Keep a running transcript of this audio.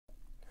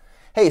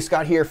Hey,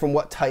 Scott here from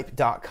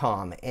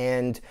whattype.com,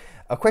 and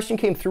a question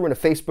came through in a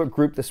Facebook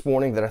group this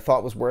morning that I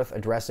thought was worth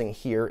addressing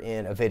here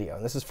in a video.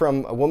 And this is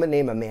from a woman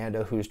named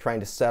Amanda who's trying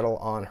to settle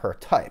on her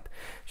type.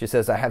 She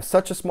says, I have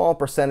such a small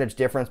percentage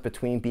difference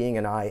between being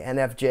an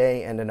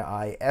INFJ and an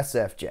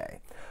ISFJ.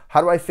 How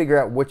do I figure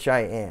out which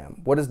I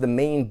am? What is the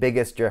main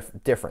biggest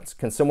difference?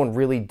 Can someone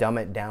really dumb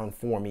it down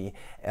for me?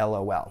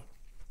 LOL.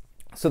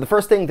 So the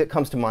first thing that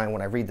comes to mind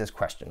when I read this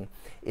question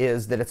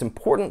is that it's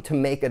important to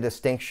make a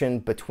distinction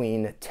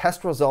between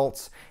test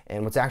results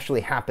and what's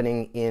actually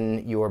happening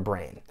in your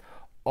brain.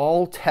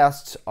 All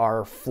tests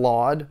are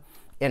flawed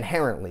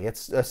inherently.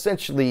 It's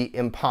essentially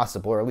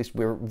impossible, or at least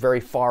we're very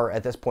far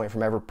at this point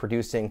from ever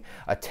producing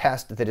a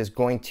test that is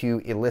going to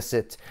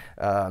elicit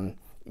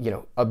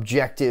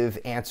objective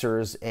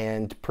answers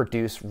and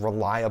produce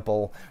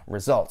reliable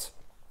results.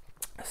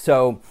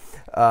 So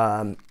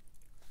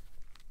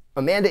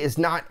Amanda is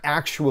not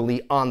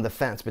actually on the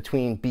fence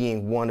between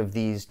being one of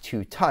these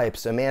two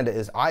types. Amanda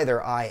is either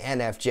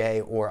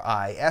INFJ or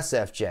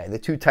ISFJ. The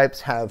two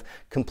types have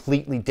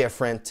completely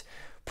different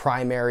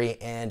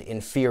primary and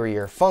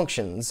inferior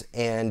functions,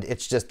 and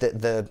it's just that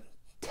the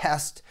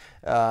test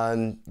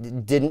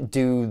didn't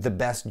do the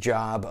best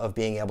job of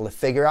being able to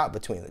figure out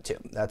between the two.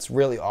 That's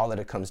really all that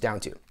it comes down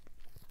to.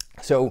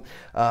 So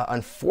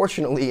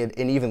unfortunately,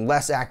 an even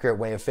less accurate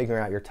way of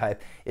figuring out your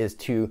type is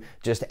to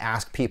just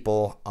ask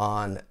people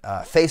on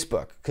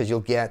Facebook, because you'll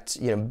get,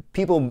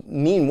 people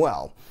mean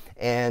well,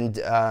 and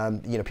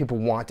people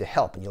want to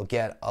help, and you'll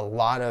get a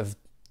lot of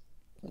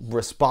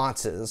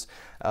responses,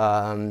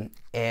 and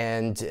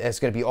it's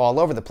going to be all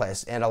over the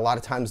place. And a lot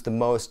of times the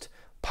most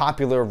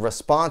popular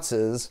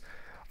responses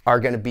are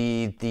going to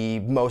be the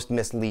most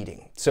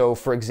misleading. So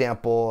for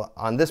example,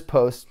 on this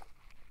post,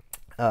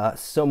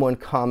 someone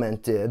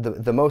commented,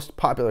 the most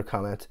popular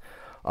comment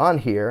on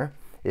here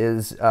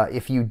is,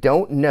 if you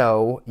don't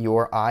know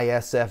your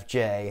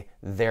ISFJ,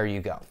 there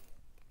you go.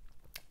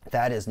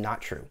 That is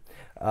not true.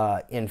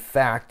 In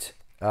fact,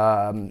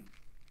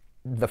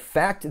 the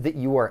fact that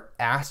you are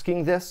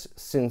asking this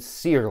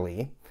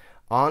sincerely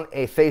on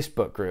a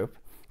Facebook group,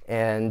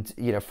 and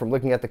from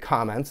looking at the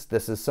comments,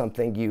 this is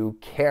something you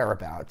care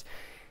about,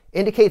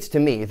 indicates to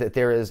me that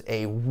there is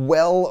a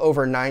well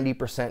over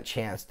 90%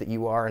 chance that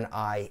you are an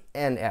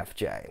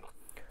INFJ.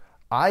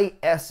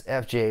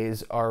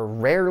 ISFJs are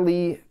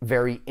rarely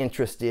very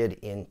interested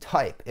in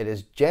type. It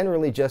is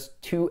generally just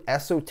too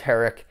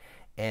esoteric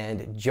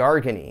and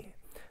jargony.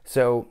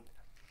 So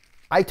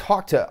I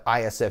talk to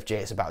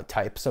ISFJs about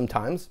type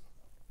sometimes.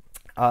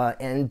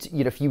 And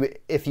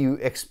if you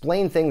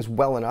explain things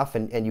well enough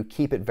and you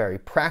keep it very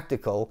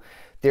practical,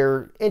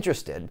 they're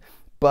interested.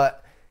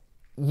 But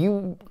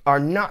you are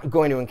not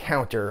going to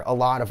encounter a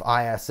lot of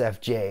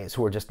ISFJs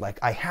who are just like,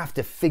 I have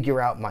to figure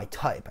out my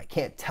type. I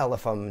can't tell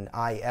if I'm an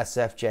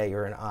ISFJ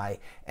or an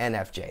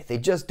INFJ. They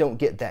just don't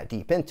get that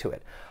deep into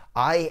it.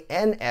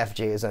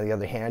 INFJs, on the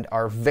other hand,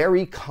 are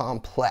very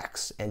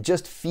complex and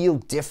just feel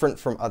different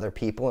from other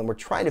people, and we're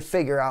trying to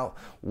figure out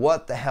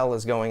what the hell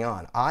is going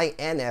on.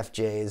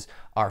 INFJs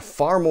are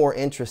far more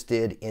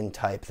interested in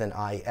type than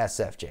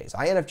ISFJs.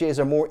 INFJs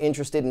are more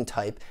interested in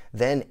type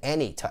than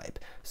any type.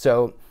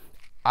 So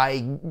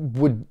I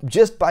would,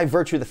 just by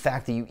virtue of the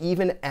fact that you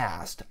even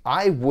asked,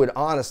 I would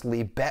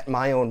honestly bet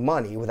my own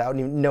money, without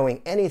even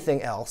knowing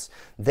anything else,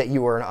 that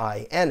you are an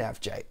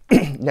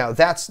INFJ. Now,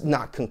 that's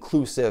not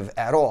conclusive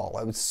at all.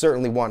 I would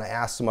certainly want to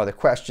ask some other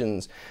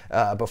questions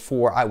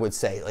before I would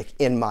say, like,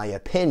 in my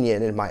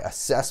opinion, in my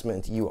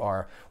assessment, you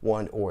are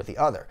one or the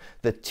other.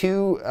 The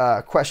two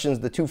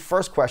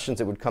first questions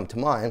that would come to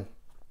mind,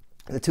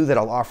 the two that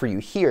I'll offer you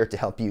here to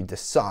help you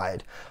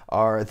decide,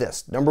 are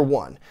this. Number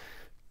one,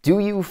 do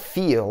you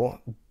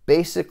feel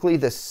basically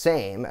the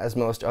same as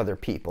most other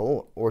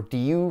people, or do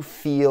you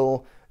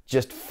feel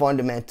just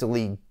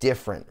fundamentally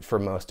different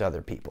from most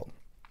other people?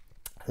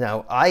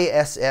 Now,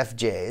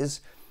 ISFJs,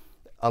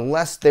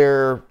 unless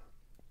there's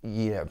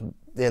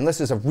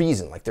a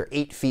reason, like they're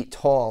 8 feet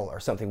tall or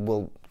something,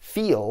 will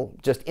feel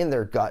just in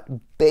their gut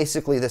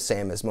basically the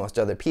same as most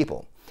other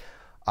people.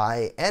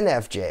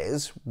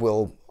 INFJs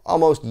will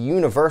almost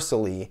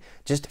universally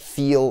just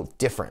feel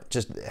different,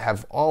 just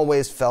have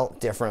always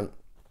felt different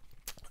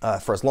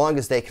for as long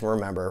as they can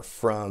remember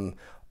from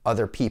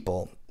other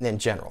people in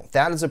general.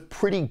 That is a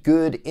pretty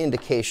good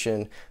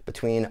indication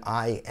between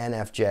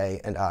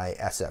INFJ and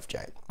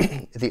ISFJ.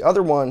 The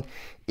other one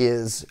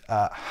is,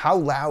 how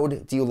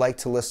loud do you like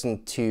to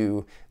listen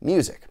to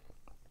music?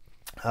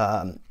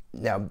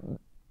 Now,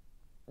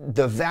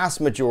 the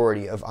vast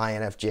majority of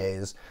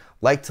INFJs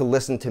like to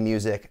listen to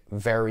music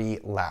very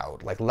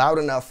loud, like loud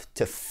enough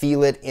to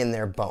feel it in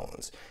their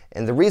bones.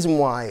 And the reason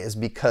why is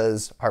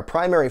because our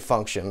primary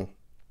function,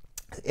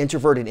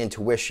 introverted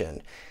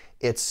intuition,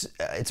 it's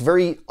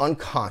very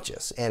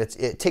unconscious, and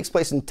it takes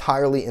place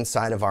entirely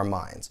inside of our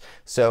minds.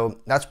 So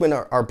that's when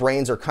our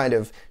brains are kind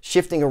of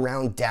shifting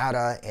around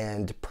data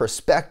and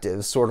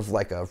perspectives, sort of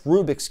like a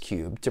Rubik's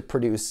Cube, to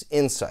produce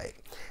insight.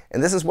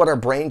 And this is what our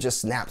brain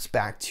just snaps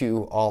back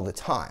to all the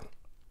time.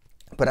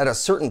 But at a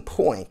certain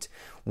point,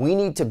 we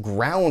need to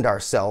ground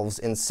ourselves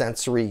in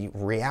sensory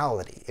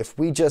reality. If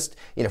we just,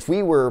 if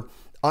we were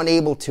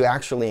unable to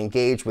actually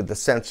engage with the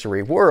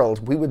sensory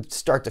world, we would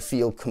start to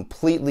feel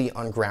completely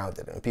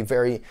ungrounded and be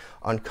very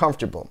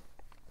uncomfortable.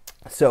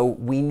 So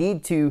we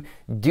need to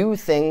do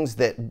things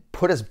that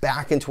put us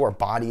back into our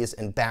bodies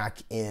and back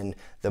in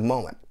the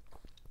moment.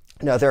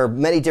 Now, there are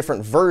many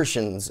different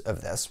versions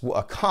of this.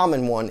 A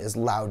common one is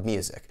loud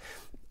music.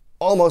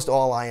 Almost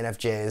all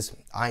INFJs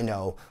I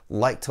know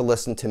like to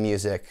listen to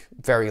music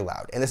very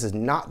loud, and this is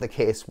not the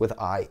case with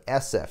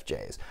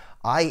ISFJs.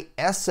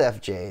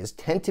 ISFJs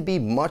tend to be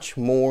much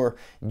more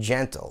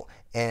gentle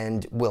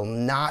and will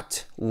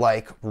not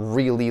like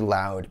really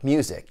loud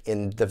music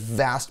in the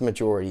vast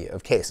majority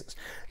of cases.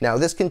 Now,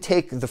 this can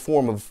take the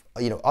form of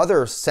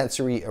other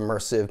sensory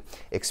immersive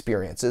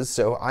experiences.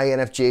 So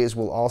INFJs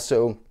will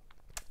also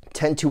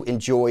tend to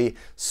enjoy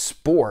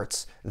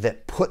sports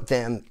that put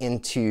them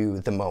into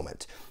the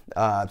moment.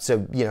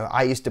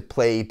 I used to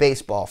play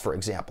baseball, for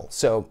example.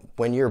 So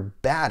when you're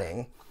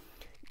batting,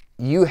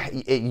 you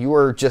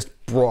are just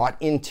brought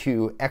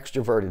into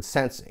extroverted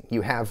sensing.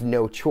 You have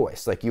no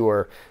choice. Like you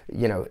are,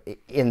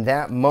 in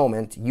that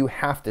moment, you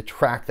have to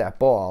track that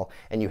ball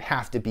and you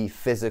have to be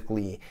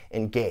physically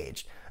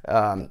engaged.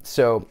 There's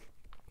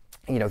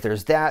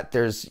that.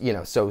 There's,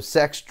 so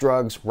sex,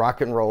 drugs,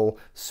 rock and roll,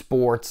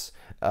 sports.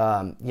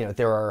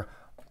 There are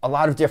a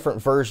lot of different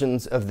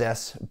versions of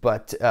this,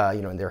 but,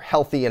 and they're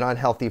healthy and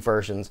unhealthy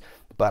versions.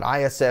 But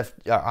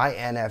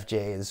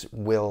INFJs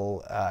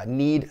will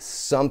need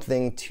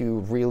something to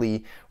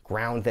really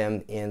ground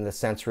them in the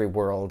sensory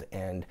world,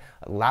 and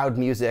loud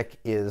music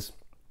is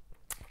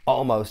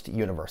almost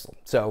universal.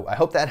 So I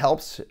hope that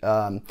helps.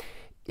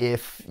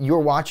 If you're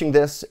watching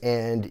this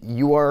and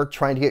you are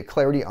trying to get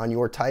clarity on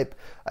your type,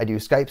 I do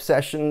Skype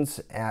sessions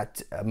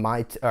at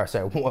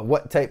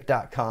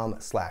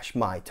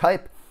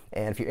whattype.com/mytype.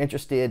 And if you're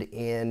interested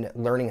in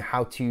learning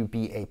how to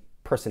be a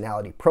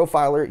personality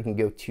profiler, you can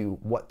go to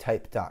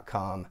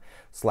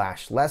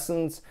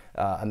whattype.com/lessons.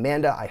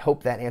 Amanda, I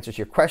hope that answers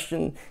your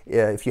question.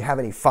 If you have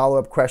any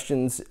follow-up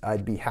questions,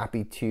 I'd be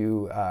happy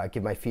to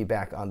give my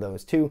feedback on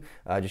those too.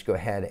 Just go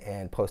ahead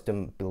and post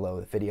them below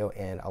the video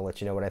and I'll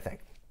let you know what I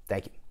think.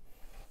 Thank you.